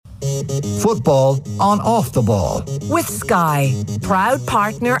Football on Off the Ball. With Sky, proud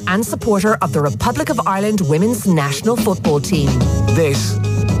partner and supporter of the Republic of Ireland women's national football team. This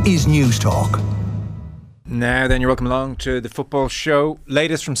is News Talk. Now then, you're welcome along to the football show.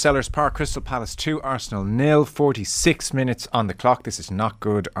 Latest from Sellers Park, Crystal Palace 2, Arsenal 0, 46 minutes on the clock. This is not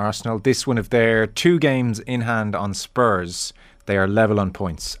good, Arsenal. This one of their 2 games in hand on Spurs. They are level on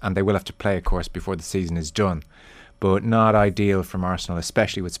points and they will have to play, of course, before the season is done. But not ideal from Arsenal,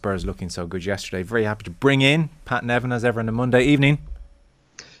 especially with Spurs looking so good yesterday. Very happy to bring in Pat Nevin as ever on a Monday evening.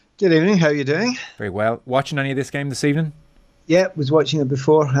 Good evening, how are you doing? Very well. Watching any of this game this evening? Yeah, was watching it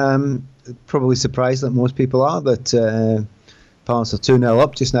before. Probably surprised that most people are that Palace are 2-0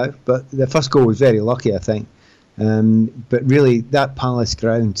 up just now. But the first goal was very lucky, I think. But really, that Palace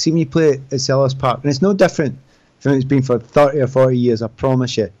ground, see when you play at Sellers Park, and it's no different from it's been for 30 or 40 years, I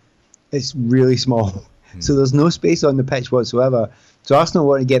promise you, it's really small. So there's no space on the pitch whatsoever. So Arsenal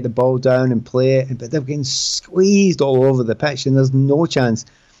want to get the ball down and play it, but they're getting squeezed all over the pitch, and there's no chance,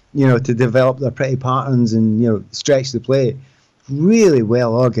 to develop their pretty patterns and, stretch the play. Really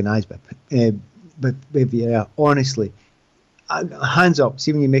well organised, but yeah, honestly, hands up.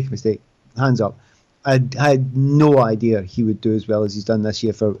 See when you make a mistake, hands up. I had no idea he would do as well as he's done this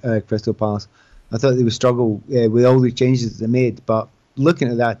year for Crystal Palace. I thought they would struggle with all the changes that they made, but looking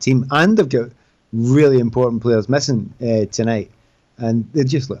at that team, and they've got really important players missing tonight, and they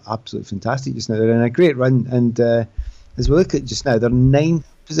just look absolutely fantastic just now. They're in a great run, and as we look at just now, they're 9th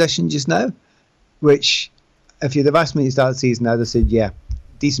position just now, which, if you'd have asked me to start the season, I'd have said, yeah,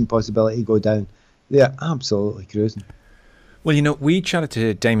 decent possibility to go down. They're absolutely cruising. Well, we chatted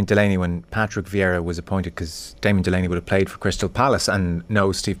to Damien Delaney when Patrick Vieira was appointed, because Damien Delaney would have played for Crystal Palace and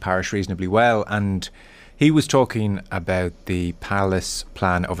knows Steve Parish reasonably well, and he was talking about the Palace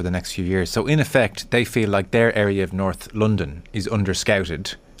plan over the next few years. So in effect, they feel like their area of North London is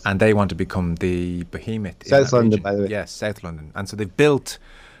under-scouted and they want to become the behemoth. South London, by the way. Yes, South London. And so they've built,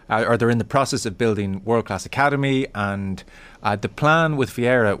 or they're in the process of building world-class academy, and the plan with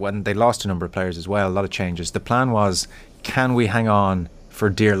Vieira, when they lost a number of players as well, a lot of changes, the plan was, can we hang on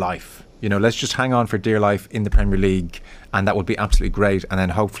for dear life? Let's just hang on for dear life in the Premier League, and that would be absolutely great. And then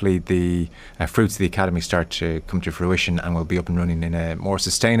hopefully the fruits of the academy start to come to fruition and will be up and running in a more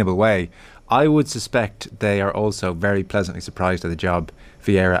sustainable way. I would suspect they are also very pleasantly surprised at the job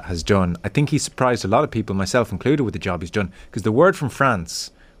Vieira has done. I think he's surprised a lot of people, myself included, with the job he's done, because the word from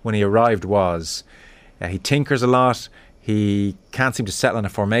France when he arrived was he tinkers a lot, he can't seem to settle on a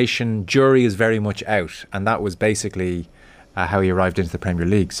formation, jury is very much out, and that was basically how he arrived into the Premier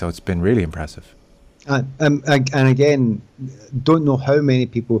League. So it's been really impressive. And again, don't know how many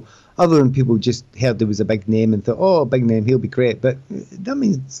people, other than people just heard there was a big name and thought, oh, big name, he'll be great. But that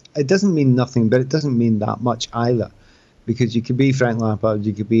means, it doesn't mean nothing, but it doesn't mean that much either. Because you could be Frank Lampard,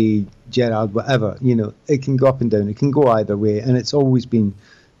 you could be Gerrard, whatever. It can go up and down. It can go either way. And it's always been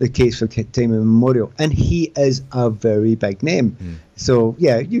the case for time immemorial. And he is a very big name. So,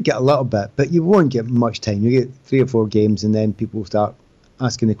 yeah, you get a little bit, but you won't get much time. You get 3 or 4 games and then people start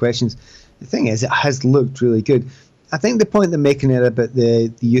asking the questions. The thing is, it has looked really good. I think the point they're making it about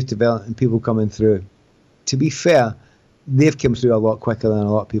the youth development and people coming through, to be fair, they've come through a lot quicker than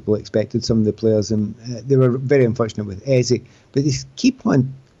a lot of people expected, some of the players, and they were very unfortunate with Eze. But they keep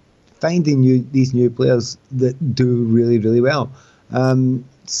on finding these new players that do really, really well.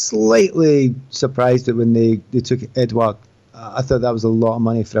 Slightly surprised that when they took Edouard, I thought that was a lot of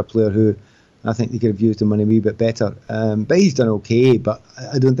money for a player who I think they could have used the money a wee bit better. But he's done okay, but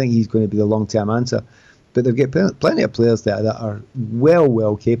I don't think he's going to be the long-term answer. But they've got plenty of players there that are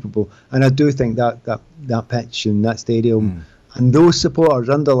well capable. And I do think that pitch and that stadium and those supporters,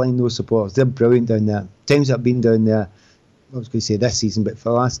 underline those supporters, they're brilliant down there. Times I've been down there, I was going to say this season, but for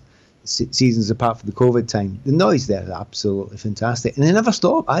the last seasons apart from the COVID time, the noise there is absolutely fantastic. And they never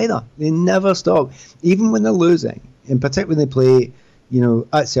stop either. They never stop. Even when they're losing, in particular when they play,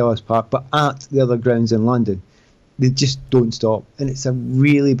 at Sellers Park, but at the other grounds in London, they just don't stop. And it's a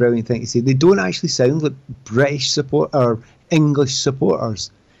really brilliant thing to see. They don't actually sound like British support or English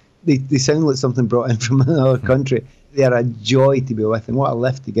supporters. They sound like something brought in from another country. They are a joy to be with, and what a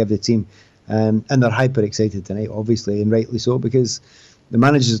lift to give the team. And they're hyper excited tonight, obviously, and rightly so, because the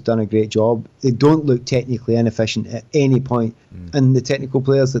manager's done a great job. They don't look technically inefficient at any point, and the technical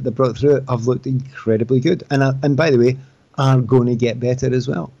players that they brought through have looked incredibly good. And by the way, are going to get better as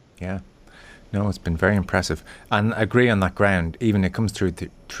well. Yeah. No, it's been very impressive. And I agree on that ground. Even it comes through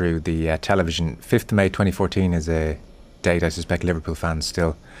the television. 5th of May 2014 is a date I suspect Liverpool fans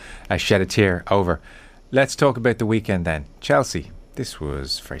still shed a tear over. Let's talk about the weekend then. Chelsea. This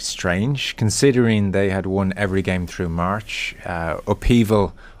was very strange, considering they had won every game through March.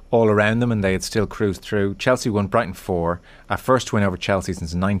 Upheaval all around them and they had still cruised through. Chelsea won, Brighton 4. Our first win over Chelsea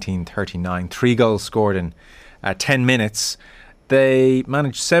since 1939. 3 goals scored in 10 minutes. They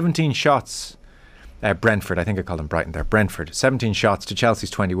managed 17 shots. Brentford, I think I called them Brighton there. Brentford, 17 shots to Chelsea's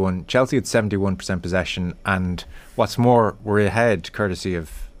 21. Chelsea had 71% possession, and what's more, we're ahead courtesy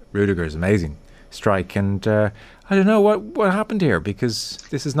of Rudiger's amazing strike. And I don't know what happened here, because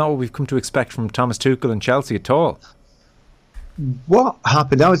this is not what we've come to expect from Thomas Tuchel and Chelsea at all. What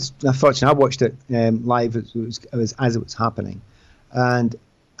happened? I was unfortunate. I watched it live as it was happening, and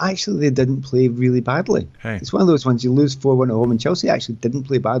actually they didn't play really badly. Hey. It's one of those ones you lose 4-1 at home, and Chelsea actually didn't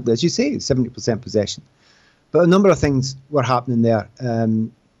play badly, as you say, 70% possession. But a number of things were happening there.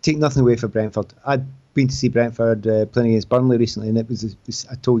 Take nothing away from Brentford. I'd been to see Brentford playing against Burnley recently, and it was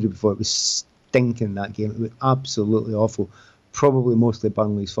I told you before, it was stinking, that game. It was absolutely awful. Probably mostly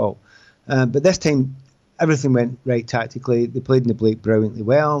Burnley's fault. But this time, everything went right tactically. They played in the break brilliantly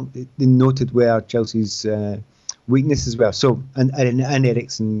well. They noted where Chelsea's weakness as well. So and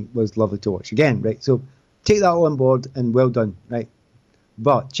Eriksen was lovely to watch again, right? So take that all on board and well done, right?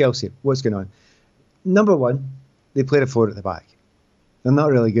 But Chelsea, what's going on? Number one, they played a 4 at the back. They're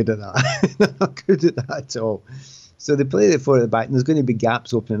not really good at that. They're not good at that at all. So they play the 4 at the back, and there's going to be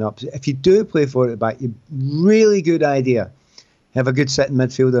gaps opening up. So if you do play 4 at the back, you really good idea. Have a good sitting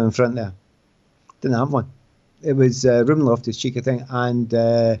midfielder in front there. Didn't have one. It was Ruben Loftus-Cheek, I think, and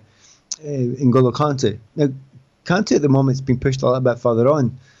N'Golo Kante. Now, Kante at the moment has been pushed a little bit further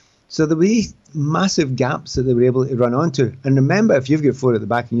on. So there were these massive gaps that they were able to run onto. And remember, if you've got 4 at the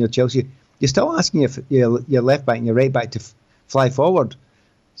back and you're Chelsea, you're still asking your left back and your right back to fly forward.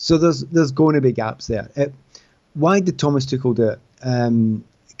 So there's going to be gaps there. Why did Thomas Tuchel do it?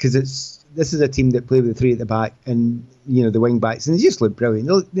 Because this is a team that play with 3 at the back and, you know, the wing backs, and they just look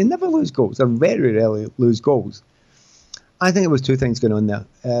brilliant. They never lose goals. They very rarely lose goals. I think it was 2 things going on there.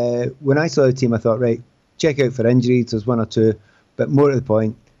 When I saw the team, I thought, right, check out for injuries. There's 1 or 2, but more to the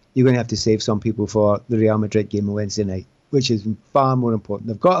point, you're going to have to save some people for the Real Madrid game on Wednesday night, which is far more important.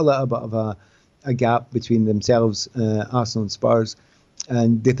 They've got a little bit of a gap between themselves, Arsenal and Spurs,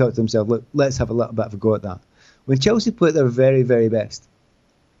 and they thought to themselves, look, let's have a little bit of a go at that. When Chelsea play at their very, very best,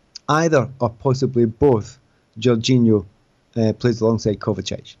 either or possibly both, Jorginho plays alongside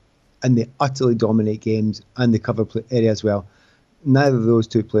Kovacic, and they utterly dominate games and they cover area as well. Neither of those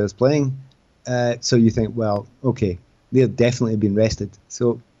 2 players playing, so you think, well, okay, they're definitely been rested.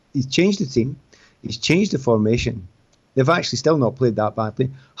 So he's changed the team, he's changed the formation. They've actually still not played that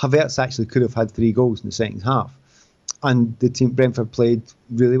badly. Havertz actually could have had 3 goals in the second half, and the team Brentford played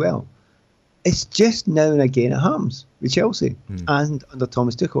really well. It's just now and again it happens with Chelsea and under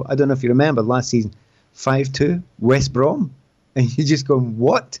Thomas Tuchel. I don't know if you remember last season, 5-2 West Brom, and you're just going,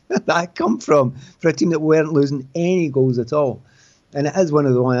 what did that come from for a team that weren't losing any goals at all? And it is one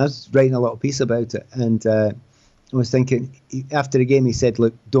of the ones. I was writing a little piece about it, and I was thinking after the game he said,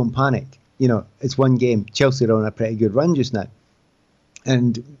 look, don't panic. You know, it's one game. Chelsea are on a pretty good run just now.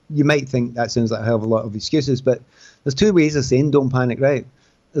 And you might think that sounds like a hell of a lot of excuses, but there's 2 ways of saying don't panic, right?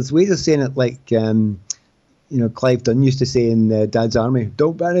 There's ways of saying it like, Clive Dunn used to say in Dad's Army,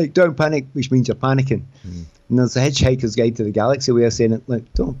 don't panic, which means you're panicking. And there's a Hitchhiker's Guide to the Galaxy way of saying it,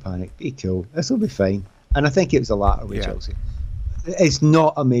 like, don't panic, be cool, this will be fine. And I think it was the latter with Chelsea. It's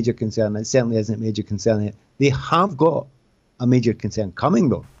not a major concern. It certainly isn't a major concern yet. They have got a major concern coming,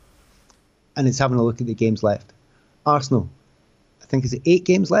 though. And it's having a look at the games left. Arsenal, I think it's 8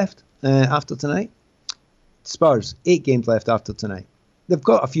 games left after tonight. Spurs, 8 games left after tonight. They've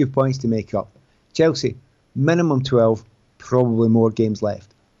got a few points to make up. Chelsea, minimum 12, probably more games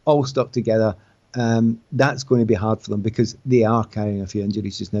left. All stuck together. That's going to be hard for them because they are carrying a few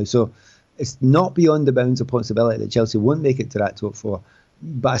injuries just now. So it's not beyond the bounds of possibility that Chelsea won't make it to that top 4.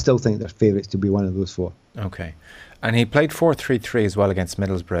 But I still think they're favourites to be one of those 4. Okay. And he played 4-3-3 as well against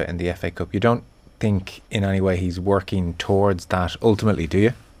Middlesbrough in the FA Cup. You don't think in any way he's working towards that ultimately, do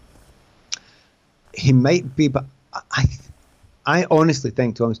you? He might be, but I honestly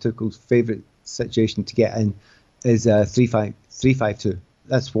think Thomas Tuchel's favourite situation to get in is 3-5-2.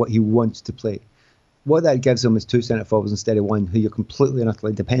 That's what he wants to play. What that gives him is 2 centre forwards instead of 1, who you're completely and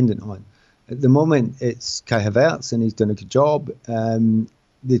utterly dependent on. At the moment, it's Kai Havertz, and he's done a good job.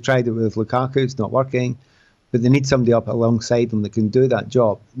 They tried it with Lukaku; it's not working. But they need somebody up alongside them that can do that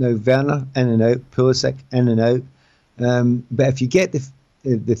job. Now, Werner, in and out. Pulisic, in and out. But if you get the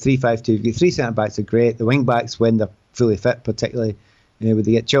 3-5-2, you get 3 centre-backs are great. The wing-backs, when they're fully fit, particularly, when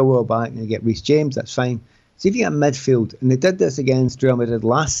they get Chilwell back and they get Reece James, that's fine. See if you get midfield. And they did this against Real Madrid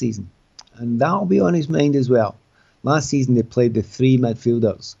last season. And that'll be on his mind as well. Last season, they played the 3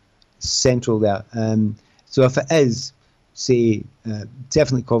 midfielders central there. So if it is say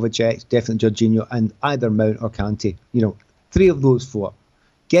definitely Kovacic, definitely Jorginho, and either Mount or Kante. 3 of those 4.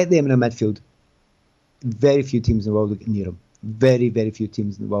 Get them in a midfield. Very few teams in the world will get near them. Very, very few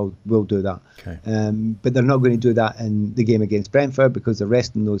teams in the world will do that. Okay. But they're not going to do that in the game against Brentford because they're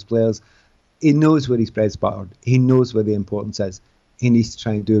resting those players. He knows where his bread's buttered. He knows where the importance is. He needs to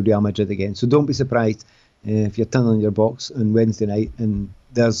try and do Real Madrid again. So don't be surprised if you're turning on your box on Wednesday night and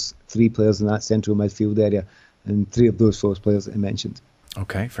there's 3 players in that central midfield area and 3 of those 4 players that I mentioned.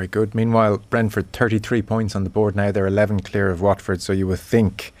 Okay, very good. Meanwhile, Brentford 33 points on the board now. They're 11 clear of Watford, so you would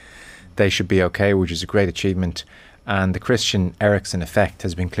think they should be okay, which is a great achievement. And the Christian Eriksen effect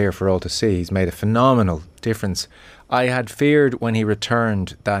has been clear for all to see. He's made a phenomenal difference. I had feared when he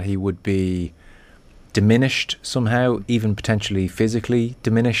returned that he would be diminished somehow, even potentially physically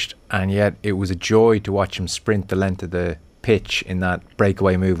diminished, and yet it was a joy to watch him sprint the length of the pitch in that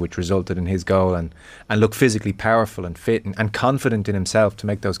breakaway move which resulted in his goal, and look physically powerful and fit and confident in himself to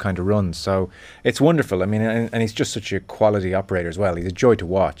make those kind of runs. So it's wonderful. I mean, and he's just such a quality operator as well. He's a joy to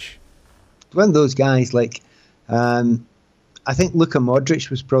watch. One of those guys, like I think Luka Modric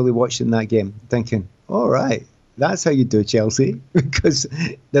was probably watching that game thinking, all right, that's how you do Chelsea, because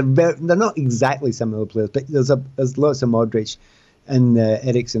they're not exactly similar players, but there's lots of Modric and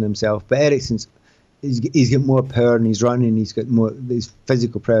Eriksen himself. But Eriksen's he's got more power and he's running. He's got more. His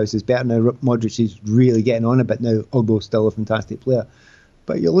physical prowess is better now. Modric is really getting on a bit now, although still a fantastic player.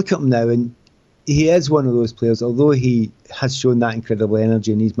 But you look at him now, and he is one of those players. Although he has shown that incredible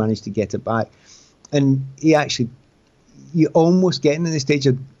energy and he's managed to get it back, and you almost getting in the stage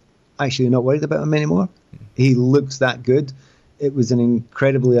of actually not worried about him anymore. He looks that good. It was an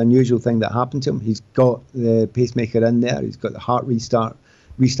incredibly unusual thing that happened to him. He's got the pacemaker in there. He's got the heart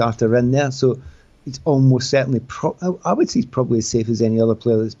restarter in there. So it's almost certainly, I would say he's probably as safe as any other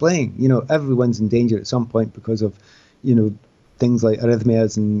player that's playing. Everyone's in danger at some point because of, things like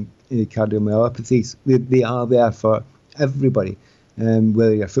arrhythmias and cardiomyopathies. They are there for everybody,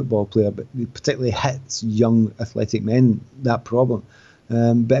 whether you're a football player, but it particularly hits young athletic men, that problem.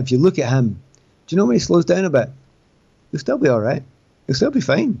 But if you look at him, do you know when he slows down a bit? He'll still be all right. He'll still be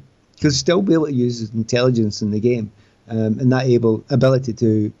fine. He'll still be able to use his intelligence in the game, and that ability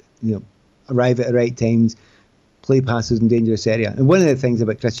to, arrive at the right times, play passes in dangerous area. And one of the things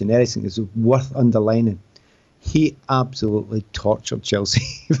about Christian Eriksen is worth underlining. He absolutely tortured Chelsea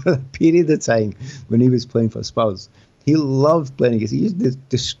for a period of time when he was playing for Spurs. He loved playing against. He used to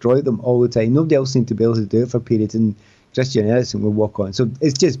destroy them all the time. Nobody else seemed to be able to do it for a period, and Christian Eriksen will walk on. So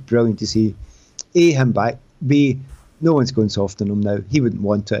it's just brilliant to see A, him back, B, no one's going soft on him now. He wouldn't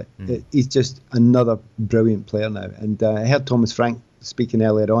want it. He's just another brilliant player now. And I heard Thomas Frank speaking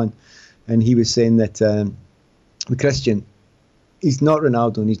earlier on, and he was saying that with Christian, he's not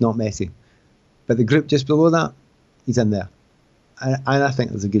Ronaldo and he's not Messi, but the group just below that, he's in there. And I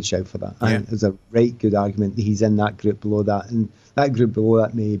think there's a good shout for that. Yeah. I think there's a right good argument that he's in that group below that. And that group below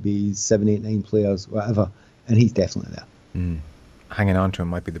that may be 7, 8, 9 players, whatever. And he's definitely there. Hanging on to him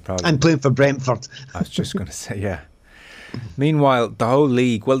might be the problem. And playing for Brentford. I was just going to say, yeah. Meanwhile, the whole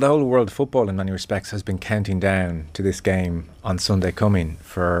league, the whole world of football in many respects has been counting down to this game on Sunday coming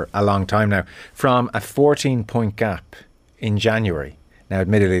for a long time now. From a 14-point gap in January. Now,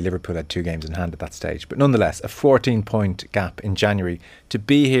 admittedly, Liverpool had 2 games in hand at that stage, but nonetheless, a 14-point gap in January to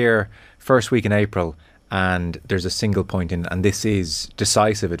be here first week in April, and there's a single point in, and this is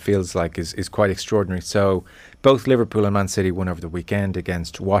decisive, it feels like, is quite extraordinary. So both Liverpool and Man City won over the weekend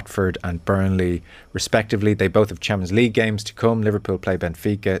against Watford and Burnley respectively. They both have Champions League games to come. Liverpool play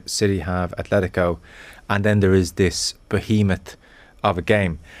Benfica, City have Atletico, and then there is this behemoth of a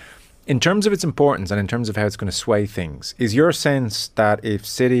game. In terms of its importance and in terms of how it's going to sway things, is your sense that if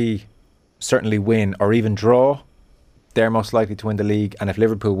City certainly win or even draw, they're most likely to win the league, and if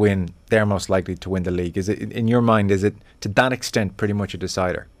Liverpool win, they're most likely to win the league? Is it, in your mind, is it to that extent pretty much a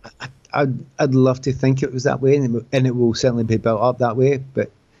decider? I'd love to think it was that way, and it will certainly be built up that way,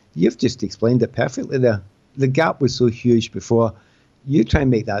 but you've just explained it perfectly there. The gap was so huge before. You try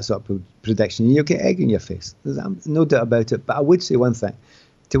and make that sort of prediction, and you'll get egg in your face. There's no doubt about it. But I would say one thing.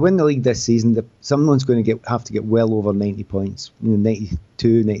 To win the league this season, someone's going to have to get well over 90 points,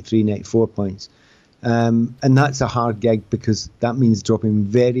 92, 93, 94 points. And that's a hard gig because that means dropping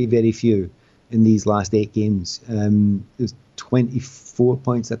very, very few in these last 8 games. There's 24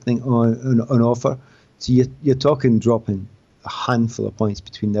 points, I think, on offer. So you're talking dropping a handful of points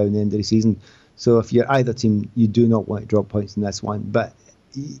between now and the end of the season. So if you're either team, you do not want to drop points in this one. But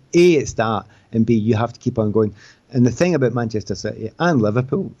A, it's that, and B, you have to keep on going. And the thing about Manchester City and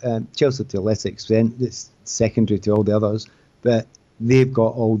Liverpool, Chelsea to a lesser extent, it's secondary to all the others, but they've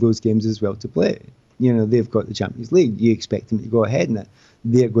got all those games as well to play. they've got the Champions League. You expect them to go ahead in it.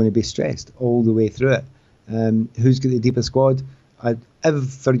 They're going to be stressed all the way through it. Who's got the deeper squad?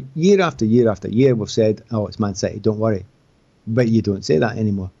 For year after year after year, we've said, oh, it's Man City, don't worry. But you don't say that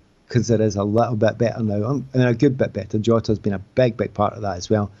anymore, because there is a little bit better now, and a good bit better. Jota's been a big part of that as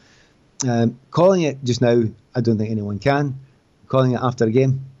well. Calling it just now, I don't think anyone can. Calling it after a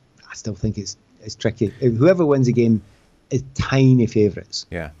game, I still think it's tricky. Whoever wins a game is tiny favourites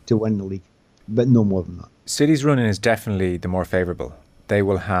to win the league, but no more than that. City's running is definitely the more favourable. They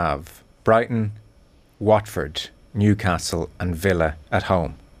will have Brighton, Watford, Newcastle and Villa at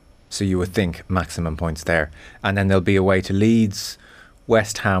home. So you would think maximum points there. And then they'll be away to Leeds,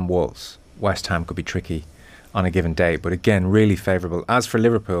 West Ham, Wolves. West Ham could be tricky on a given day, but again, really favourable. As for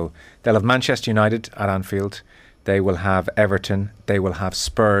Liverpool, they'll have Manchester United at Anfield. They will have Everton. They will have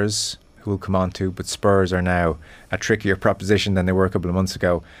Spurs, who we'll come on to, but Spurs are now a trickier proposition than they were a couple of months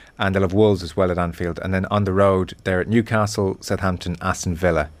ago. And they'll have Wolves as well at Anfield. And then on the road, they're at Newcastle, Southampton, Aston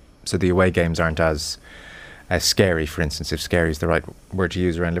Villa. So the away games aren't as scary, for instance, if scary is the right word to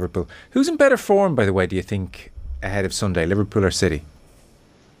use around Liverpool. Who's in better form, by the way, do you think, ahead of Sunday, Liverpool or City?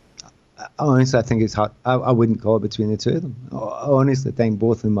 Honestly, I think it's hard. I wouldn't call it between the two of them. I honestly think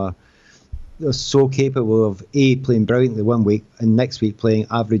both of them they're so capable of playing brilliantly one week and next week playing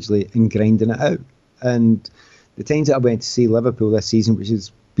averagely and grinding it out. And the times that I went to see Liverpool this season, which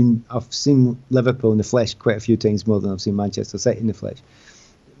has been, I've seen Liverpool in the flesh quite a few times more than I've seen Manchester City in the flesh.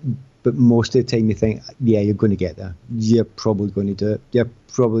 But most of the time you think, yeah, you're going to get there. You're probably going to do it.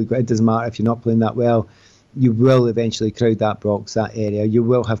 It doesn't matter if you're not playing that well. You will eventually crowd that box, that area. You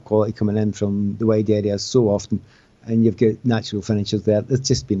will have quality coming in from the wide areas so often. And you've got natural finishers there. There's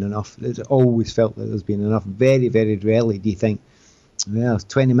just been enough. It's always felt that there's been enough. Very, very rarely do you think, well, it's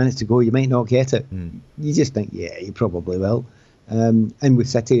 20 minutes to go, you might not get it. You just think, yeah, you probably will. And with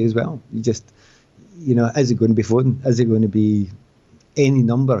City as well. You just, is it going to be Foden? Is it going to be any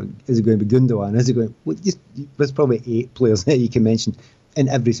number? Is it going to be Gundogan? Is it going? There's probably 8 players that you can mention, and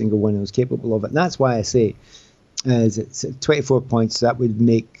every single one who's capable of it. And that's why I say, it's 24 points. That would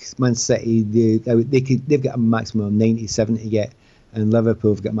make Man City they've got a maximum of 97 to get, and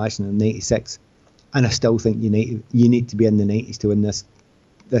Liverpool have got a maximum of 96. And I still think you need to be in the 90s to win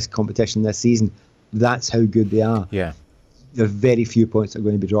this competition this season. That's how good they are. Yeah. There are very few points that are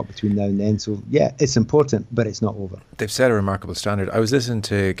going to be dropped between now and then. So, yeah, it's important, but it's not over. They've set a remarkable standard. I was listening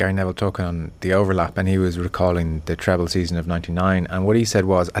to Gary Neville talking on the overlap, and he was recalling the treble season of 99. And what he said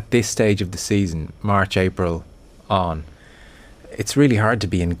was, at this stage of the season, March, April on, it's really hard to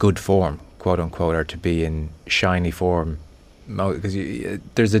be in good form, quote unquote, or to be in shiny form. Because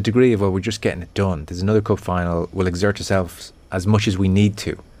there's a degree of, well, we're just getting it done. There's another cup final. We'll exert ourselves as much as we need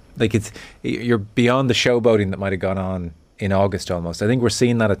to. Like, you're beyond the showboating that might have gone on in August almost. I think we're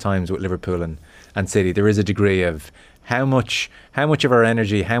seeing that at times with Liverpool and City. There is a degree of how much of our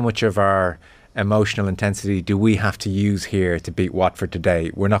energy, how much of our emotional intensity do we have to use here to beat Watford today?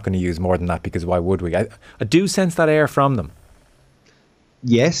 We're not going to use more than that, because why would we? I do sense that air from them.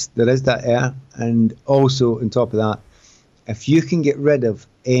 Yes, there is that air. And also on top of that, if you can get rid of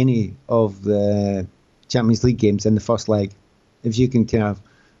any of the Champions League games in the first leg, if you can kind of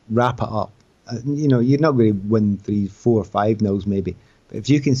wrap it up, you're not going to win 3, 4, 5-0 maybe. But if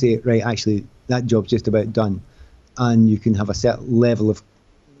you can say, right, actually, that job's just about done, and you can have a certain level of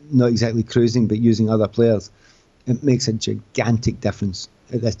not exactly cruising, but using other players, it makes a gigantic difference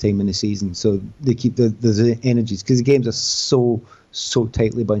at this time in the season. So they keep the energies, because the games are so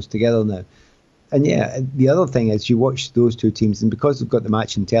tightly bunched together now. And yeah, the other thing is you watch those two teams, and because they've got the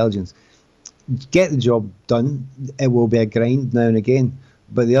match intelligence, get the job done. It will be a grind now and again.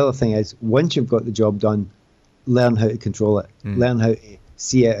 But the other thing is, once you've got the job done, learn how to control it. Learn how to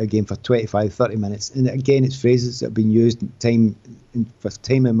see out a game for 25, 30 minutes. And again, it's phrases that have been used for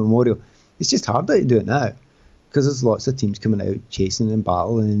time immemorial. It's just harder to do it now, because there's lots of teams coming out chasing and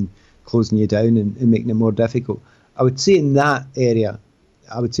battling and closing you down and making it more difficult. I would say in that area,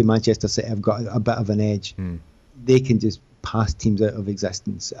 I would say Manchester City have got a bit of an edge. They can just pass teams out of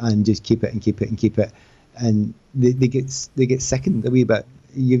existence and just keep it and keep it and keep it. And they get sickened a wee bit.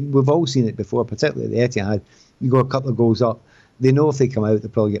 We've all seen it before, particularly at the Etihad. You go a couple of goals up, they know if they come out, they'll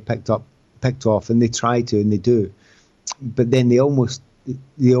probably get picked off, and they try to, and they do. But then they almost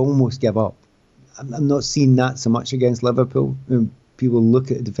give up. I'm not seeing that so much against Liverpool. People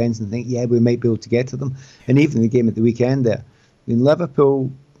look at the defence and think, yeah, we might be able to get to them. And even the game at the weekend there, in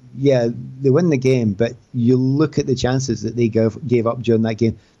Liverpool, yeah, they win the game, but you look at the chances that they gave up during that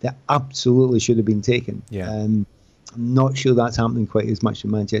game, that absolutely should have been taken. Yeah. I'm not sure that's happening quite as much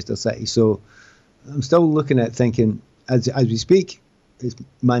in Manchester City. So I'm still looking at thinking, as we speak, it's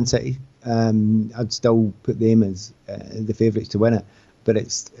Man City I'd still put them as the favourites to win it, but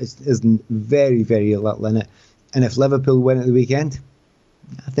it's very, very little in it. And if Liverpool win at the weekend,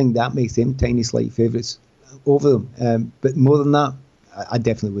 I think that makes them tiny slight favourites over them. But more than that, I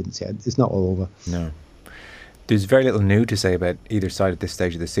definitely wouldn't say it. It's not all over. No. There's very little new to say about either side at this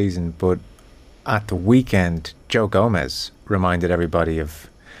stage of the season, but at the weekend, Joe Gomez reminded everybody of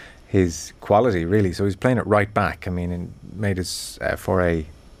his quality, really. So he's playing it right back. I mean, and made his foray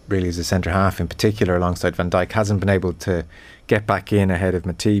really as a centre half in particular alongside Van Dijk. Hasn't been able to get back in ahead of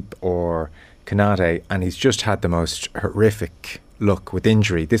Matip or Konate, and he's just had the most horrific luck with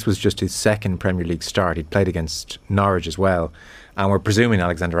injury. This was just his second Premier League start. He'd played against Norwich as well, and we're presuming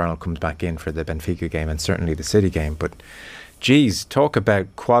Alexander-Arnold comes back in for the Benfica game and certainly the City game. But geez, talk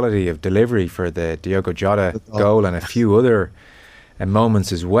about quality of delivery for the Diogo Jota goal and a few other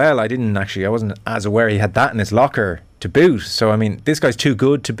moments as well. I wasn't as aware he had that in his locker to boot. So I mean, this guy's too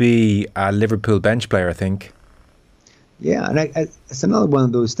good to be a Liverpool bench player, I think. Yeah, and it's another one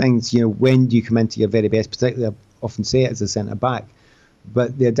of those things, when do you come into your very best? Particularly, I often say it as a centre-back.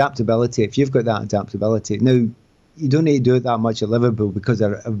 But the adaptability, if you've got that adaptability, now, you don't need to do it that much at Liverpool because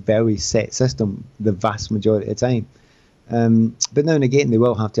they're a very set system the vast majority of the time. But now and again, they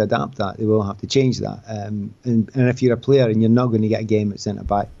will have to adapt that. They will have to change that. And if you're a player and you're not going to get a game at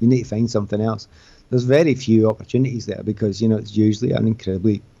centre-back, you need to find something else. There's very few opportunities there because, it's usually an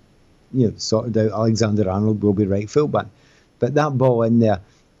incredibly sorted out Alexander-Arnold will be right fullback. But that ball in there,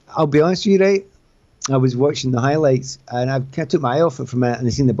 I'll be honest with you, right? I was watching the highlights and I kind of took my eye off it for a minute and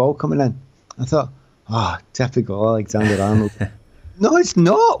I seen the ball coming in. I thought, typical Alexander-Arnold. No, it's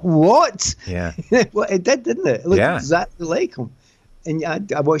not. What? Yeah. Well, it did, didn't it? It looked exactly like him.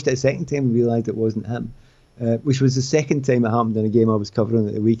 And I watched it a second time and realised it wasn't him, which was the second time it happened in a game I was covering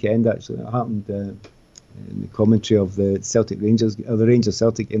at the weekend, actually. It happened in the commentary of the Celtic Rangers, or the Rangers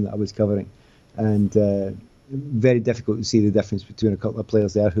Celtic game that I was covering, and very difficult to see the difference between a couple of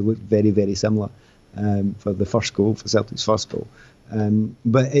players there who looked very, very similar for the first goal, for Celtic's first goal.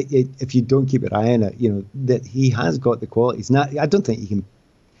 But if you don't keep your eye on it, that he has got the qualities. I don't think you can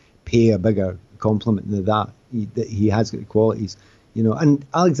pay a bigger compliment than that he has got the qualities. And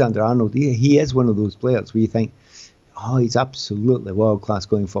Alexander-Arnold, he is one of those players where you think, he's absolutely world class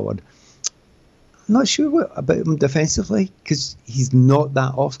going forward. I'm not sure about him defensively because he's not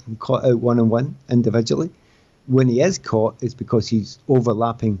that often caught out one-on-one individually. When he is caught, it's because he's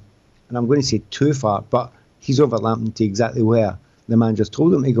overlapping, and I'm going to say too far, but he's overlapping to exactly where the man just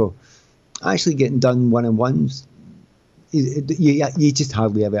told him to go. Actually getting done one-on-ones, you just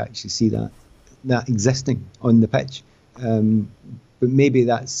hardly ever actually see that existing on the pitch. But maybe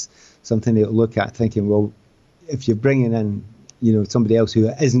that's something to look at, thinking, well, if you're bringing in somebody else who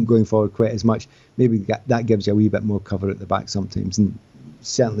isn't going forward quite as much, maybe that gives you a wee bit more cover at the back sometimes. And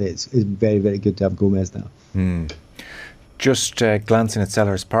certainly it's very, very good to have Gomez now. Just glancing at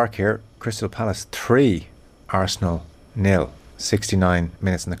Selhurst Park here, Crystal Palace 3, Arsenal 0, 69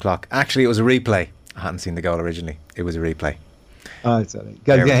 minutes on the clock. Actually, it was a replay. I hadn't seen the goal originally. It was a replay. Oh, it's all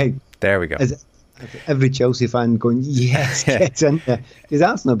right. There we go. Every Chelsea fan going, yes, get in there. Because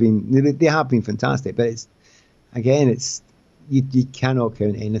Arsenal they have been fantastic, but it's you cannot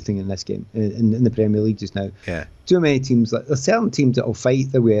count anything in this game in the Premier League just now. Yeah. Too many teams. There's certain teams that will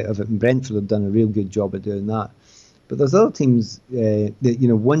fight their way out of it, and Brentford have done a real good job of doing that. But there's other teams that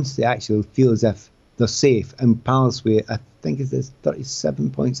once they actually feel as if they're safe, and Palace, I think it's 37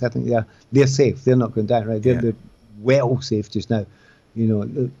 points. I think they're safe. They're not going down. Right? They're well safe just now.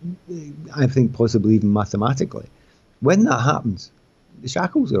 I think possibly even mathematically. When that happens, the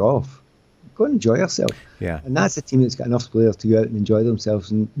shackles are off. Go and enjoy yourself. Yeah. And that's a team that's got enough players to go out and enjoy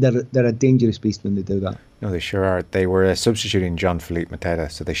themselves, and they're a dangerous beast when they do that. No, they sure are. They were substituting Jean-Philippe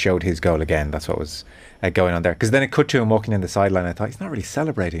Mateta, so they showed his goal again. That's what was going on there. Because then it cut to him walking in the sideline. I thought, he's not really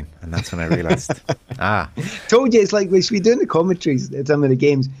celebrating. And that's when I realised. Told you, it's like we do in the commentaries at some of the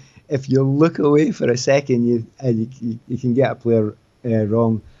games. If you look away for a second, you can get a player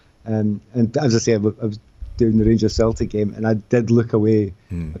wrong. And as I say, I was doing the Rangers Celtic game, and I did look away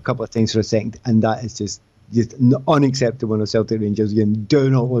a couple of times for a second, and that is just unacceptable in a Celtic Rangers game. Do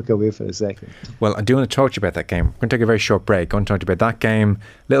not look away for a second. Well, I do want to talk to you about that game. We're going to take a very short break. I'm going to talk to you about that game,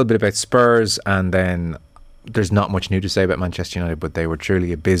 a little bit about Spurs, and then there's not much new to say about Manchester United, but they were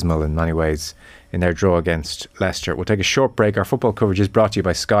truly abysmal in many ways in their draw against Leicester. We'll take a short break. Our football coverage is brought to you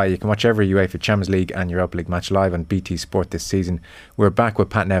by Sky. You can watch every UEFA Champions League and Europa League match live on BT Sport this season. We're back with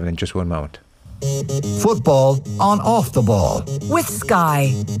Pat Nevin in just one moment. Football on Off the Ball. With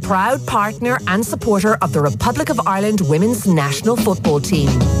Sky, proud partner and supporter of the Republic of Ireland women's national football team.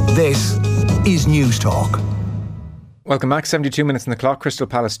 This is News Talk. Welcome back. 72 minutes on the clock. Crystal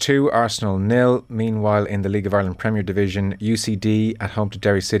Palace 2, Arsenal 0. Meanwhile, in the League of Ireland Premier Division, UCD at home to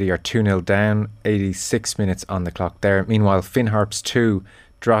Derry City are 2-0 down. 86 minutes on the clock there. Meanwhile, Finn Harps 2,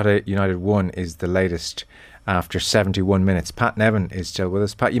 Drogheda United 1 is the latest after 71 minutes. Pat Nevin is still with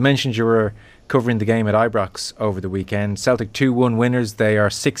us. Pat, you mentioned you were covering the game at Ibrox over the weekend. Celtic 2-1 winners. They are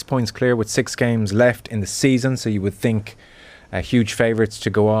 6 points clear with 6 games left in the season, so you would think huge favourites to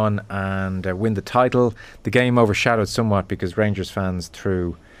go on and win the title. The game overshadowed somewhat because Rangers fans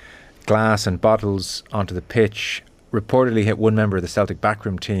threw glass and bottles onto the pitch, reportedly hit one member of the Celtic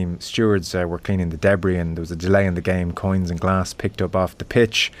backroom team. Stewards were cleaning the debris and there was a delay in the game. Coins and glass picked up off the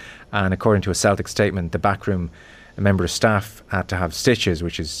pitch, and according to a Celtic statement, the backroom member of staff had to have stitches,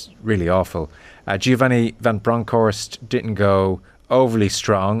 which is really awful. Giovanni Van Bronckhorst didn't go overly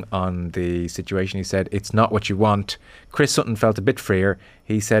strong on the situation. He said, it's not what you want. Chris Sutton felt a bit freer.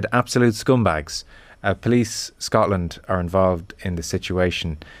 He said, absolute scumbags. Police Scotland are involved in the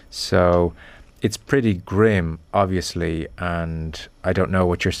situation. So it's pretty grim, obviously, and I don't know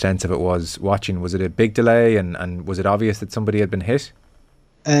what your sense of it was watching. Was it a big delay and was it obvious that somebody had been hit?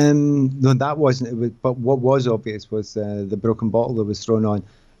 No, that wasn't. But what was obvious was the broken bottle that was thrown on.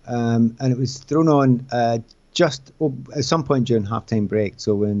 And it was thrown on just at some point during half-time break.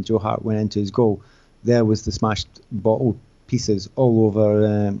 So when Joe Hart went into his goal, there was the smashed bottle pieces all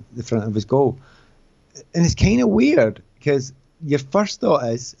over the front of his goal. And it's kind of weird because your first thought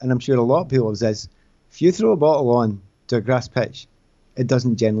is, and I'm sure a lot of people's is, if you throw a bottle on to a grass pitch, it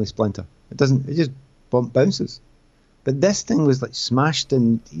doesn't generally splinter. It just bounces. But this thing was like smashed,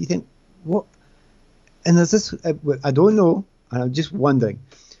 and you think, what? And there's this, I don't know, and I'm just wondering,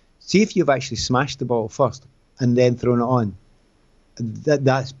 see if you've actually smashed the bottle first and then thrown it on.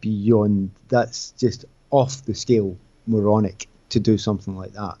 That's just off the scale moronic to do something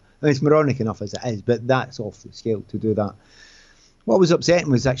like that. I mean, it's moronic enough as it is, but that's off the scale to do that. What was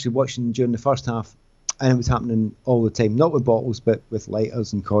upsetting was actually watching during the first half, and it was happening all the time, not with bottles, but with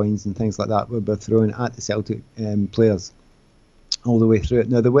lighters and coins and things like that, were thrown at the Celtic players all the way through it.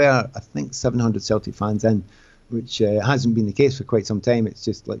 Now, there were, I think, 700 Celtic fans in, which hasn't been the case for quite some time. It's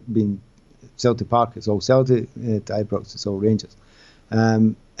just like being Celtic Park, it's all Celtic, at Ibrox, it's all Rangers.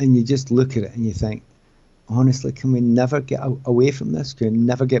 And you just look at it and you think, honestly, can we never get away from this? Can we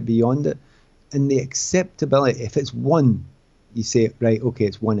never get beyond it? And the acceptability, if it's one, you say, right, okay,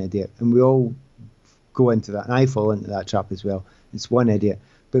 it's one idiot. And we all go into that, and I fall into that trap as well. It's one idiot.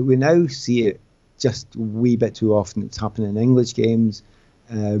 But we now see it just a wee bit too often. It's happening in English games,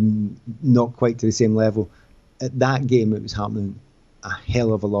 not quite to the same level. At that game, it was happening a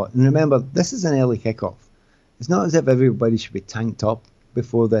hell of a lot. And remember, this is an early kickoff. It's not as if everybody should be tanked up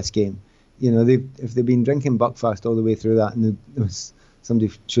before this game. You know, if they've been drinking Buckfast all the way through that, and there was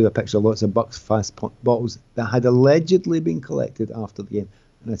somebody showed a picture of lots of Buckfast bottles that had allegedly been collected after the game.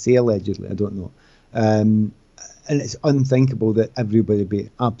 And I say allegedly, I don't know. And it's unthinkable that everybody would be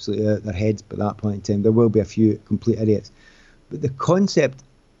absolutely out of their heads by that point in time. There will be a few complete idiots. But the concept,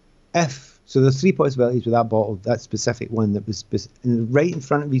 so there's three possibilities with that bottle, that specific one that was right in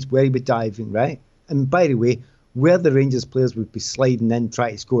front of his where he was diving, right? And by the way, where the Rangers players would be sliding in,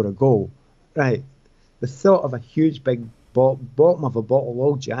 trying to score a goal, right? The thought of a huge big bottom of a bottle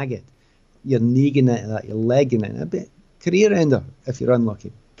all jagged, you're kneeing into that, you're legging it, a bit career ender if you're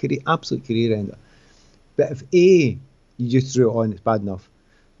unlucky, absolute career ender. But if A, you just threw it on, it's bad enough.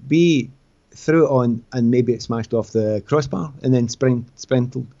 B, threw it on and maybe it smashed off the crossbar and then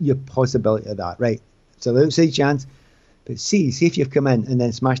sprinkled your possibility of that, right? It's an outside chance. But see if you've come in and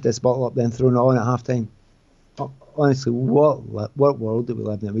then smashed this bottle up, then thrown it on at half time. Honestly, what world do we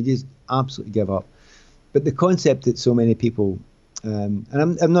live in? We just absolutely give up. But the concept that so many people, and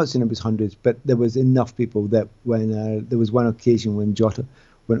I'm not saying it was hundreds, but there was enough people that when there was one occasion when Jota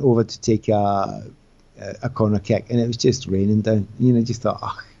went over to take a corner kick and it was just raining down. You know, just thought,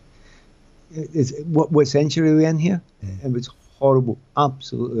 what century are we in here? Yeah. It was horrible,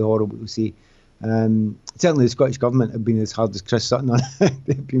 absolutely horrible to see. Certainly the Scottish Government have been as hard as Chris Sutton on it.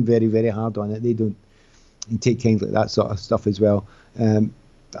 They've been very, very hard on it. They don't take kindly to that sort of stuff as well.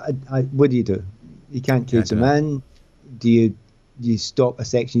 What do? You can't cage them in. Do you stop a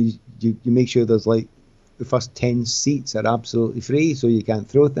section? You make sure there's like the first 10 seats are absolutely free so you can't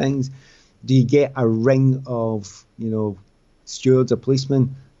throw things. Do you get a ring of, stewards or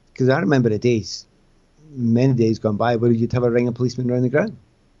policemen? Because I remember the days, many days gone by, where you'd have a ring of policemen around the ground.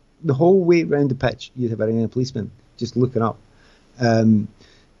 The whole way around the pitch, you'd have a ring of policemen just looking up. Do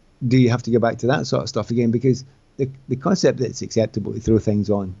you have to go back to that sort of stuff again? Because the concept that it's acceptable to throw things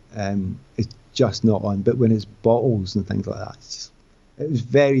on is just not on. But when it's bottles and things like that, it was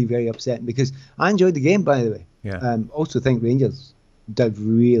very, very upsetting because I enjoyed the game, by the way. Also think Rangers did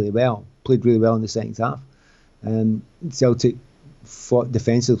really well, played really well in the second half. Celtic fought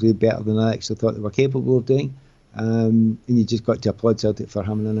defensively better than I actually thought they were capable of doing. And you just got to applaud Celtic for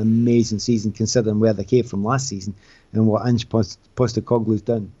having an amazing season, considering where they came from last season and what Ange Postecoglou's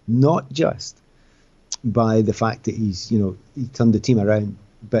done. Not just by the fact that he turned the team around,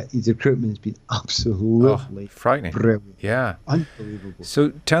 but his recruitment has been absolutely frightening. Brilliant. Yeah. Unbelievable. So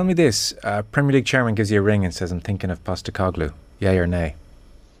tell me this, Premier League chairman gives you a ring and says, I'm thinking of Postecoglou. Yay or nay?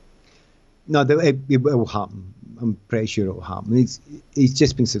 No, it will happen. I'm pretty sure it will happen. He's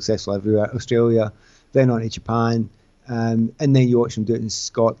just been successful everywhere. Australia, then on to Japan, and then you watch him do it in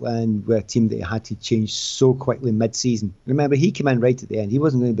Scotland, where a team that he had to change so quickly mid-season. Remember, he came in right at the end. He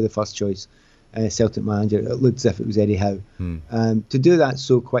wasn't going to be the first choice Celtic manager. It looked as if it was Eddie Howe. To do that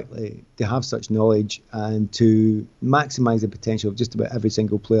so quickly, to have such knowledge, and to maximise the potential of just about every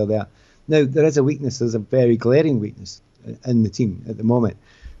single player there. Now, there is a weakness. There's a very glaring weakness in the team at the moment.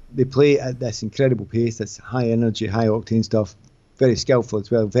 They play at this incredible pace, this high energy, high octane stuff, very skillful as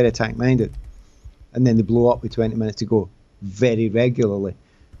well, very attack minded. And then they blow up with 20 minutes to go very regularly.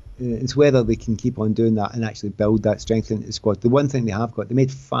 It's whether they can keep on doing that and actually build that strength into the squad. The one thing they have got, they made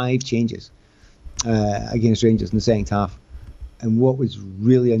 5 changes against Rangers in the second half. And what was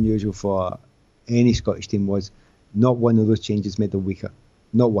really unusual for any Scottish team was not one of those changes made them weaker.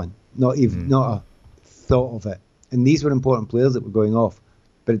 Not one. Not even, not a thought of it. And these were important players that were going off,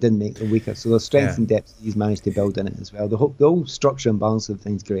 but it didn't make them weaker. So there's strength and depth he's managed to build in it as well. The whole structure and balance of the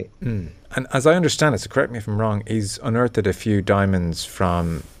thing's great. And as I understand it, so correct me if I'm wrong, he's unearthed a few diamonds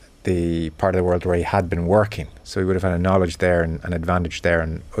from the part of the world where he had been working. So he would have had a knowledge there and an advantage there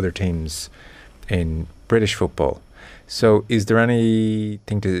and other teams in British football. So is there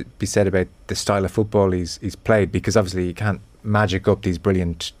anything to be said about the style of football he's played? Because obviously you can't magic up these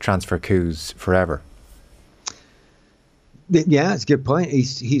brilliant transfer coups forever. Yeah, it's a good point.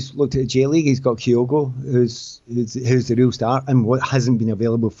 He's looked at the J-League. He's got Kyogo, who's the real star, and what hasn't been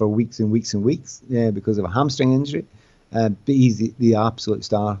available for weeks and weeks and weeks because of a hamstring injury. But he's the absolute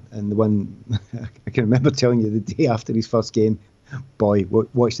star, and the one I can remember telling you the day after his first game, boy,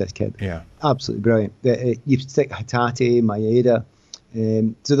 watch this kid. Yeah, absolutely brilliant. You stick Hatate, Maeda,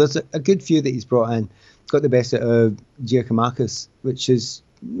 so there's a good few that he's brought in. Got the best out of Giacomakis, which is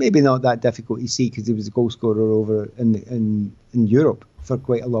maybe not that difficult to see because he was a goal scorer over in Europe for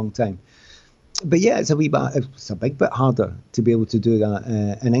quite a long time. But yeah, it's a big bit harder to be able to do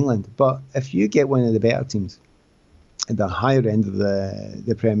that in England. But if you get one of the better teams at the higher end of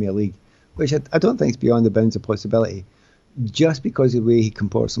the Premier League, which I don't think is beyond the bounds of possibility, just because of the way he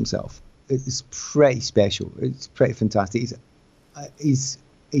comports himself, it's pretty special. It's pretty fantastic. He's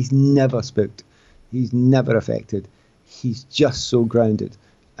never spooked. He's never affected. He's just so grounded.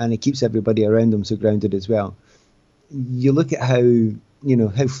 And it keeps everybody around him so grounded as well. You look at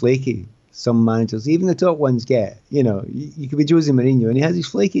how flaky some managers, even the top ones, get. You could be Jose Mourinho, and he has his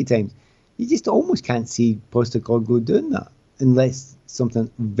flaky times. You just almost can't see Postecoglou doing that unless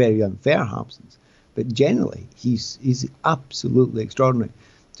something very unfair happens. But generally, he's absolutely extraordinary.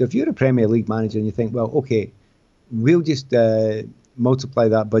 So if you're a Premier League manager and you think, well, okay, we'll just multiply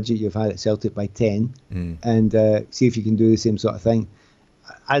that budget you've had at Celtic by 10 and see if you can do the same sort of thing.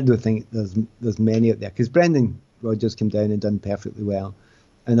 I don't think there's many out there, because Brendan Rodgers came down and done perfectly well,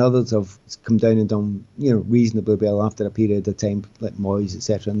 and others have come down and done reasonably well after a period of time, like Moyes,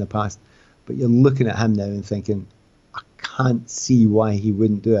 etc. in the past. But you're looking at him now and thinking, I can't see why he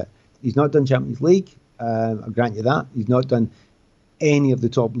wouldn't do it. He's not done Champions League, I'll grant you that. He's not done any of the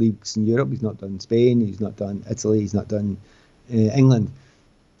top leagues in Europe. He's not done Spain, he's not done Italy, he's not done England.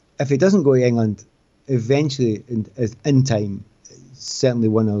 If he doesn't go to England, eventually in time, certainly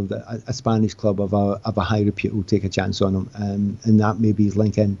one of a Spanish club of a high repute will take a chance on him, and that may be his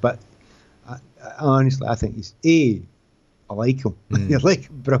link in. But honestly, I think I like him. You're like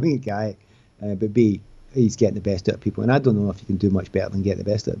a brilliant guy, but B, he's getting the best out of people, and I don't know if you can do much better than get the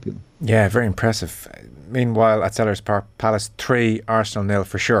best out of people. Yeah, very impressive. Meanwhile, at Sellers Park, Palace 3, Arsenal 0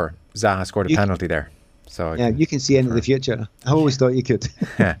 for sure. Zaha scored a penalty there. So yeah, you can see into the future. I always thought you could.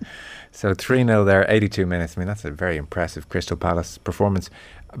 Yeah. So 3-0 there, 82 minutes. That's a very impressive Crystal Palace performance.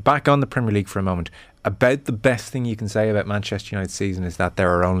 Back on the Premier League for a moment. About the best thing you can say about Manchester United's season is that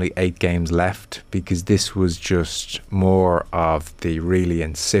there are only 8 games left, because this was just more of the really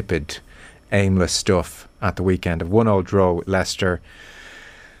insipid, aimless stuff at the weekend. A 1-1 draw with Leicester.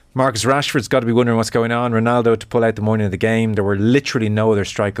 Marcus Rashford's got to be wondering what's going on. Ronaldo to pull out the morning of the game. There were literally no other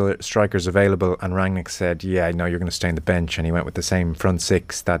strikers available, and Rangnick said, yeah, no, you're going to stay on the bench, and he went with the same front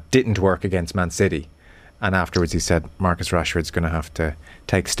six that didn't work against Man City. And afterwards he said Marcus Rashford's going to have to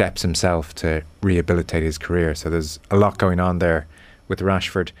take steps himself to rehabilitate his career. So there's a lot going on there with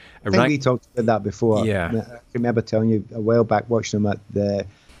Rashford. I think we talked about that before. Yeah. I remember telling you a while back, watching him at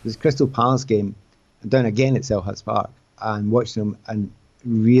this Crystal Palace game, down again at Selhurst Park, and watching him and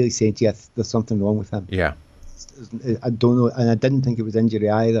really saying to you, there's something wrong with him. Yeah. I don't know, and I didn't think it was injury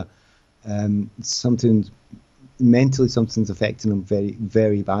either. Something's affecting him very,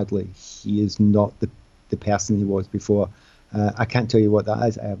 very badly. He is not the person he was before. I can't tell you what that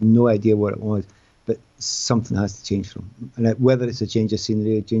is. I have no idea what it was, but something has to change for him. And whether it's a change of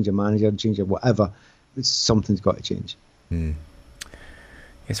scenery, a change of manager, a change of whatever, something's got to change.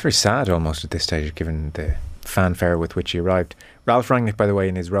 It's very sad almost at this stage, given the fanfare with which he arrived. Ralph Rangnick, by the way,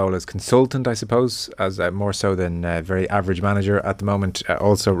 in his role as consultant, I suppose, as more so than a very average manager at the moment,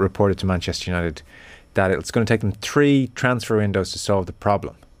 also reported to Manchester United that it's going to take them 3 transfer windows to solve the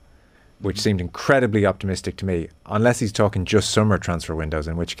problem, which seemed incredibly optimistic to me, unless he's talking just summer transfer windows,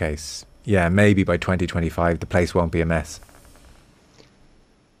 in which case, yeah, maybe by 2025 the place won't be a mess.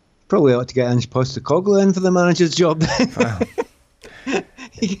 Probably ought to get Ange Postecoglou in for the manager's job. Wow.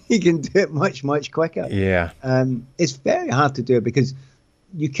 He can do it much, much quicker. Yeah. It's very hard to do it because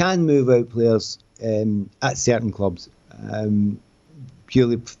you can move out players at certain clubs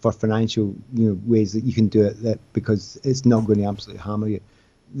purely for financial ways that you can do it, because it's not going to absolutely hammer you.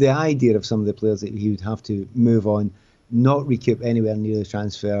 The idea of some of the players that he would have to move on, not recoup anywhere near the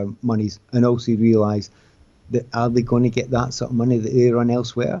transfer monies, and also realise that are they going to get that sort of money that they run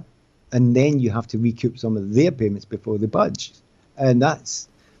elsewhere? And then you have to recoup some of their payments before they budge. And that's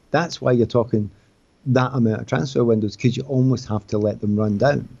why you're talking that amount of transfer windows, because you almost have to let them run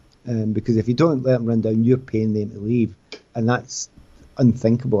down. Because if you don't let them run down, you're paying them to leave. And that's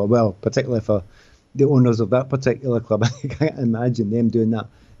unthinkable. Well, particularly for the owners of that particular club. I can't imagine them doing that.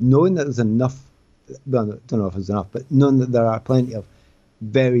 Knowing that there's enough, well, I don't know if there's enough, but knowing that there are plenty of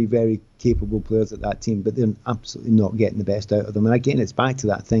very, very capable players at that team, but they're absolutely not getting the best out of them. And again, it's back to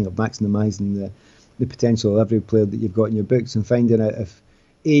that thing of maximising the potential of every player that you've got in your books and finding out if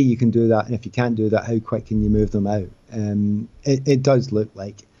you can do that, and if you can't do that, how quick can you move them out? It does look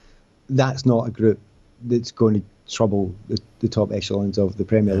like that's not a group that's going to trouble the top echelons of the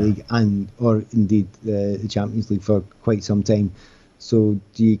Premier League or indeed the Champions League for quite some time. So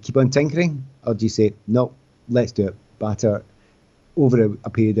do you keep on tinkering, or do you say, no, let's do it, batter over a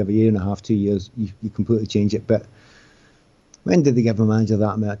period of a year and a half, 2 years, you completely change it? But when did they give a manager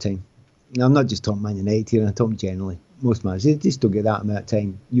that amount of time? Now, I'm not just talking Man United here, I'm talking generally. Most managers, they just don't get that amount of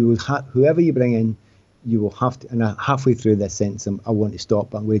time. You will whoever you bring in, you will have to, and halfway through this sentence, I want to stop,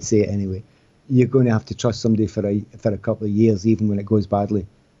 but I'm going to say it anyway. You're going to have to trust somebody for a couple of years, even when it goes badly.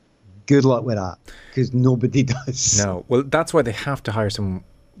 Good luck with that, because nobody does. No, well, that's why they have to hire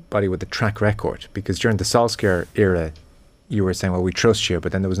somebody with a track record, because during the Solskjaer era, you were saying, well, we trust you,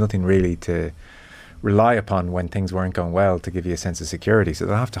 but then there was nothing really to rely upon when things weren't going well to give you a sense of security. So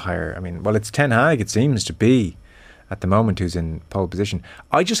they'll have to hire, it's Ten Hag, it seems to be, at the moment, who's in pole position.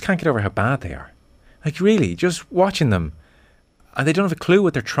 I just can't get over how bad they are. Like, really, just watching them, and they don't have a clue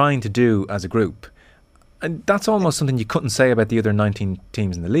what they're trying to do as a group. And that's almost something you couldn't say about the other 19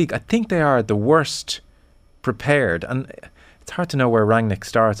 teams in the league. I think they are the worst prepared, and it's hard to know where Rangnick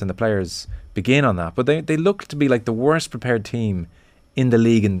starts and the players begin on that, but they look to be like the worst prepared team in the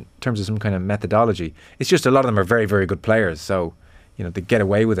league in terms of some kind of methodology. It's just a lot of them are very, very good players, so they get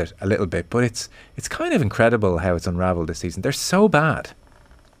away with it a little bit, but it's kind of incredible how it's unravelled this season. They're so bad.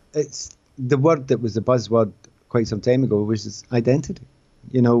 It's the word that was the buzzword quite some time ago, which is identity.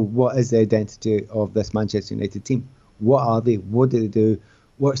 What is the identity of this Manchester United team? What are they? What do they do?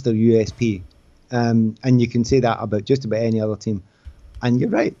 What's their USP? And you can say that about just about any other team. And you're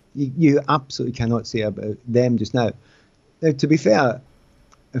right. You absolutely cannot say about them just now. Now, to be fair,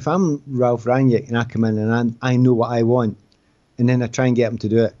 if I'm Ralph Rangnick and I come in and I know what I want, and then I try and get them to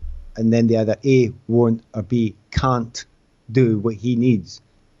do it, and then they either A, won't, or B, can't do what he needs,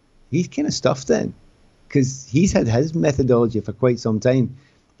 he's kind of stuffed then. Because he's had his methodology for quite some time,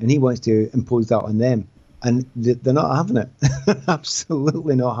 and he wants to impose that on them. And they're not having it.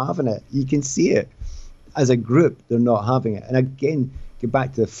 Absolutely not having it. You can see it. As a group, they're not having it. And again, get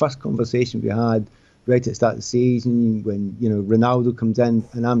back to the first conversation we had right at the start of the season when, Ronaldo comes in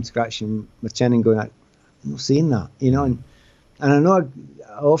and I'm scratching my chin and going, I'm not saying that, And I know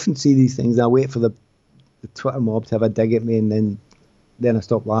I often see these things and I wait for the Twitter mob to have a dig at me, and then I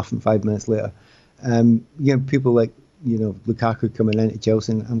stop laughing 5 minutes later. People like, Lukaku coming into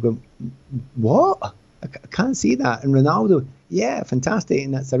Chelsea, and I'm going, what? I can't see that. And Ronaldo, yeah, fantastic,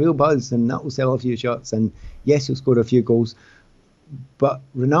 and that's a real buzz, and that will sell a few shots, and yes, he'll score a few goals. But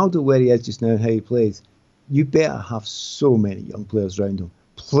Ronaldo, where he is just now, how he plays, you better have so many young players around him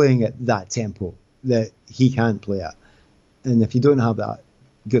playing at that tempo that he can't play at. And if you don't have that,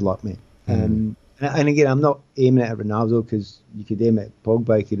 good luck, mate. And again, I'm not aiming at Ronaldo, because you could aim at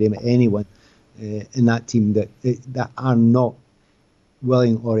Pogba, you could aim at anyone in that team that are not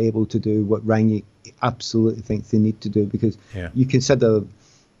willing or able to do what Rangnick absolutely thinks they need to do, because you consider,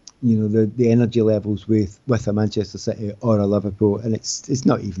 the energy levels with a Manchester City or a Liverpool, and it's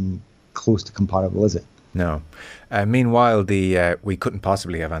not even close to comparable, is it? No. Meanwhile, we couldn't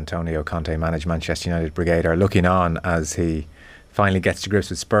possibly have Antonio Conte manage Manchester United brigade are looking on as he finally gets to grips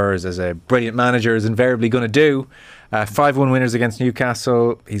with Spurs, as a brilliant manager is invariably going to do. 5-1 winners against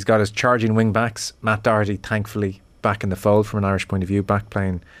Newcastle. He's got his charging wing backs. Matt Doherty, thankfully, back in the fold from an Irish point of view, back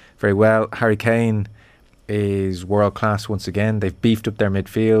playing very well. Harry Kane is world class once again. They've beefed up their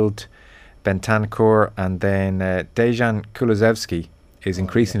midfield. Bentancur, and then Dejan Kulusevski is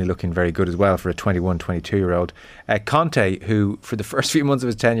increasingly looking very good as well for a 21, 22-year-old. Conte, who for the first few months of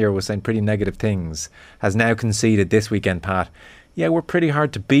his tenure was saying pretty negative things, has now conceded this weekend, Pat, we're pretty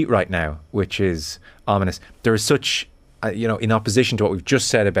hard to beat right now, which is ominous. There is such, in opposition to what we've just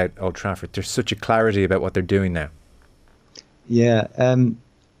said about Old Trafford, there's such a clarity about what they're doing now. Yeah.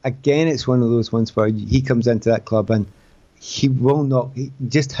 Again, it's one of those ones where he comes into that club and he will not,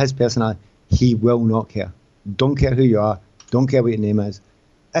 just his personality, he will not care. Don't care who you are. Don't care what your name is.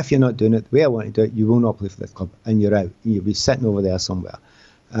 If you're not doing it the way I want to do it, you will not play for this club, and you're out. You'll be sitting over there somewhere.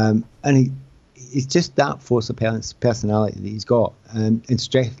 And it's just that force of personality that he's got, and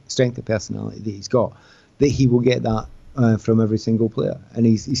strength of personality that he's got, that he will get that from every single player. And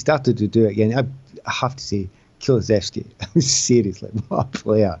he started to do it again. I have to say, Kulusevski, seriously, what a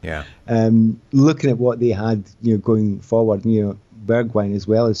player. Yeah. Looking at what they had, going forward, Bergwijn as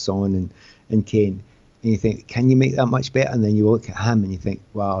well as Son and Kane. And you think, can you make that much better? And then you look at him and you think,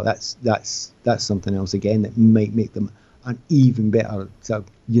 wow, that's something else again that might make them an even better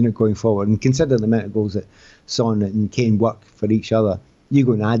unit going forward. And consider the amount of goals that Son and Kane work for each other. You're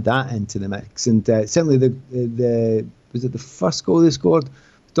going to add that into the mix. And certainly the was it the first goal they scored?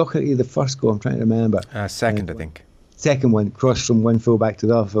 Doherty, the first goal, I'm trying to remember. Second, I think. Second one, cross from one full back to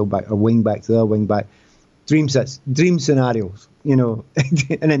the other full back, or wing back to the other wing back. Dream scenarios, and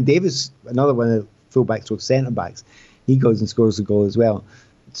then Davis, another one of the full backs or centre backs, he goes and scores a goal as well.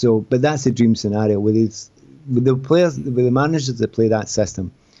 So, but that's a dream scenario with the players, with the managers that play that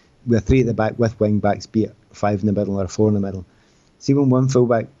system, with 3 at the back with wing backs, be it 5 in the middle or 4 in the middle. See, when one full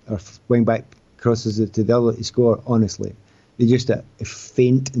back or wing back crosses it to the other to score, honestly, they just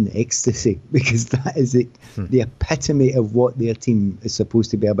faint in ecstasy, because that is the epitome of what their team is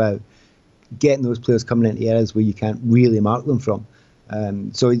supposed to be about. Getting those players coming into areas where you can't really mark them from.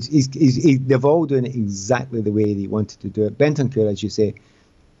 So they've all doing it exactly the way they wanted to do it. Bentancur, as you say,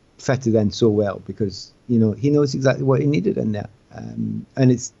 fitted in so well, because he knows exactly what he needed in there,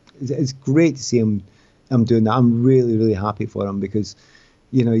 and it's great to see him doing that. I'm really, really happy for him, because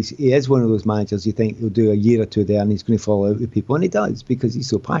he is one of those managers you think he'll do a year or two there and he's going to fall out with people, and he does, because he's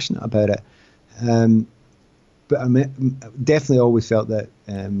so passionate about it. But I definitely always felt that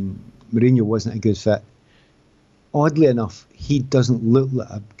Mourinho wasn't a good fit. Oddly enough, he doesn't look like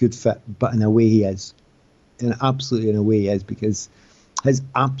a good fit, but in a way he is. Absolutely in a way he is, because his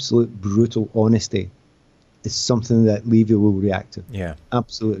absolute brutal honesty is something that Levy will react to. Yeah.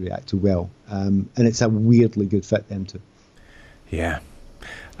 Absolutely react to well. And it's a weirdly good fit, them two. Yeah.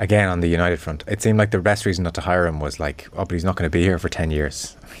 Again, on the United front, it seemed like the best reason not to hire him was but he's not going to be here for 10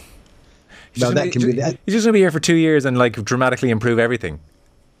 years. He's just going to be here for 2 years and dramatically improve everything.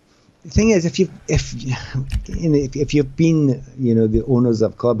 The thing is, if you've been, the owners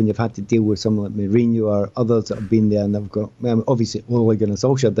of a club, and you've had to deal with someone like Mourinho or others that have been there and they've got, obviously Ole Gunnar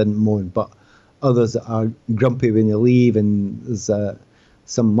Solskjaer didn't moan, but others that are grumpy when you leave and there's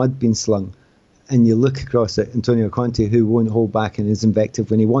some mud being slung, and you look across at Antonio Conte, who won't hold back in his invective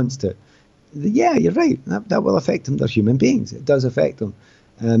when he wants to. Yeah, you're right. That will affect them. They're human beings. It does affect them.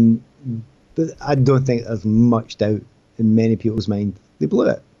 But I don't think there's much doubt in many people's mind. They blew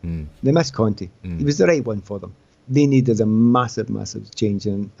it. They missed Conte. He was the right one for them. They needed a massive, massive change,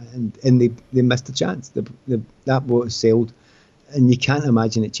 and they missed a chance. That boat sailed, and you can't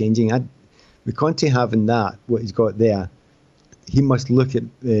imagine it changing. With Conte having what he's got there, he must look at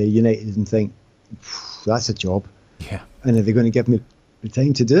United and think, that's a job. Yeah. And are they going to give me the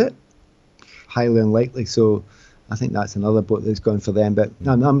time to do it? Highly unlikely. So I think that's another boat that's gone for them. But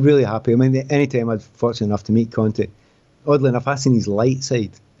I'm really happy. I mean, anytime I was fortunate enough to meet Conte, oddly enough, I've seen his light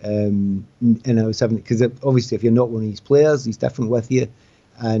side. And I was having, because obviously if you're not one of these players, he's different with you,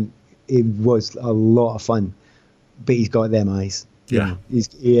 and it was a lot of fun. But he's got them eyes. Yeah.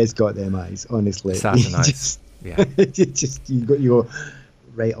 He has got them eyes, honestly. Satin eyes. Yeah. You go,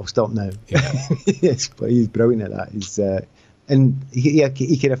 right, I'll stop now. Yeah. Yes, but he's brilliant at that. And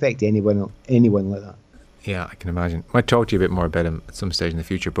he can affect anyone like that. Yeah, I can imagine. Might talk to you a bit more about him at some stage in the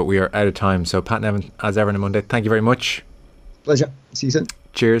future, but we are out of time. So Pat Nevin, as ever on a Monday, thank you very much. Pleasure. See you soon.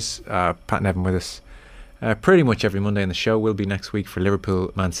 Cheers. Pat Nevin with us pretty much every Monday on the show. Will be next week for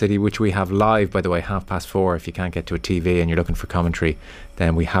Liverpool Man City, which we have live, by the way, 4:30. If you can't get to a TV and you're looking for commentary,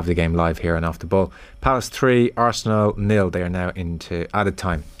 then we have the game live here on Off the Ball. Palace 3, Arsenal 0. They are now into added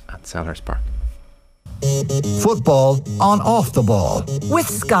time at Selhurst Park. Football on Off the Ball. With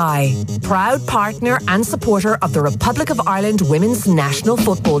Sky, proud partner and supporter of the Republic of Ireland women's national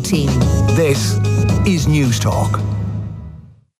football team. This is News Talk.